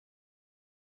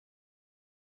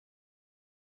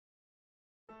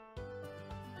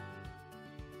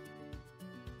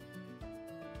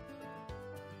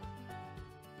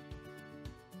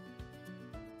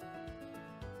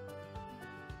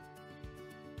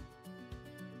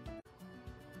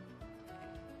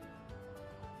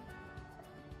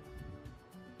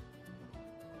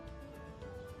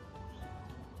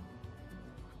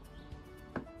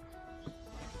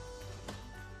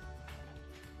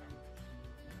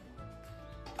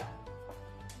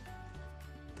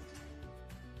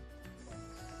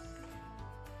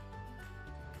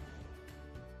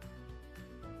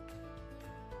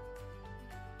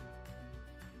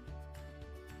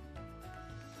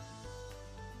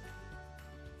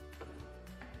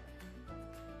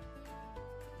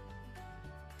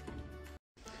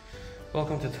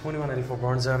Welcome to 2194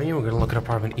 Barnes Avenue. We're going to look at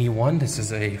apartment E1. This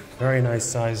is a very nice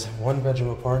size one-bedroom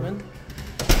apartment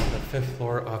on the 5th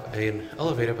floor of an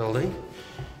elevator building.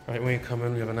 Right when you come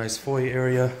in, we have a nice foyer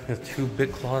area. We have two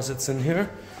big closets in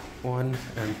here, 1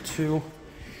 and 2.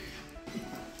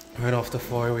 Right off the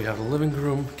foyer, we have a living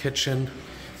room, kitchen,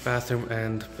 bathroom,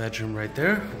 and bedroom right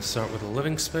there. We'll start with the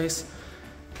living space.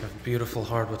 We have beautiful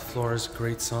hardwood floors,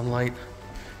 great sunlight.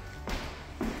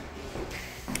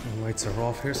 The lights are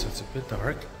off here, so it's a bit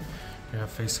dark. We have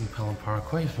facing Pelham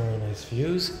Parkway, very nice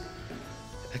views.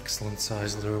 Excellent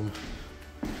sized room.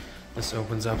 This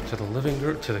opens up to the living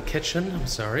room, to the kitchen, I'm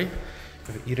sorry. You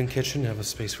have an eating kitchen, you have a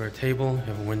space for a table, you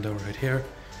have a window right here,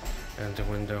 and a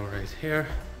window right here.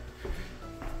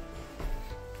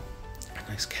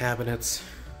 Nice cabinets.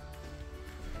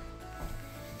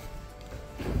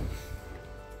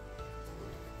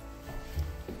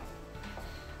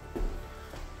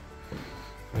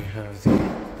 We have the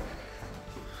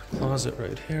closet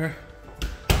right here,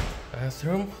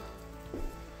 bathroom,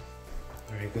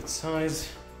 very good size,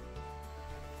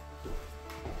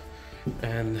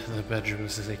 and the bedroom.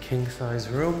 This is a king size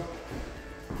room.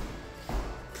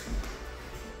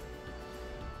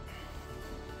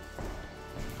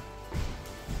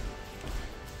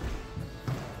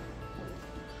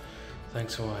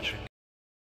 Thanks for watching.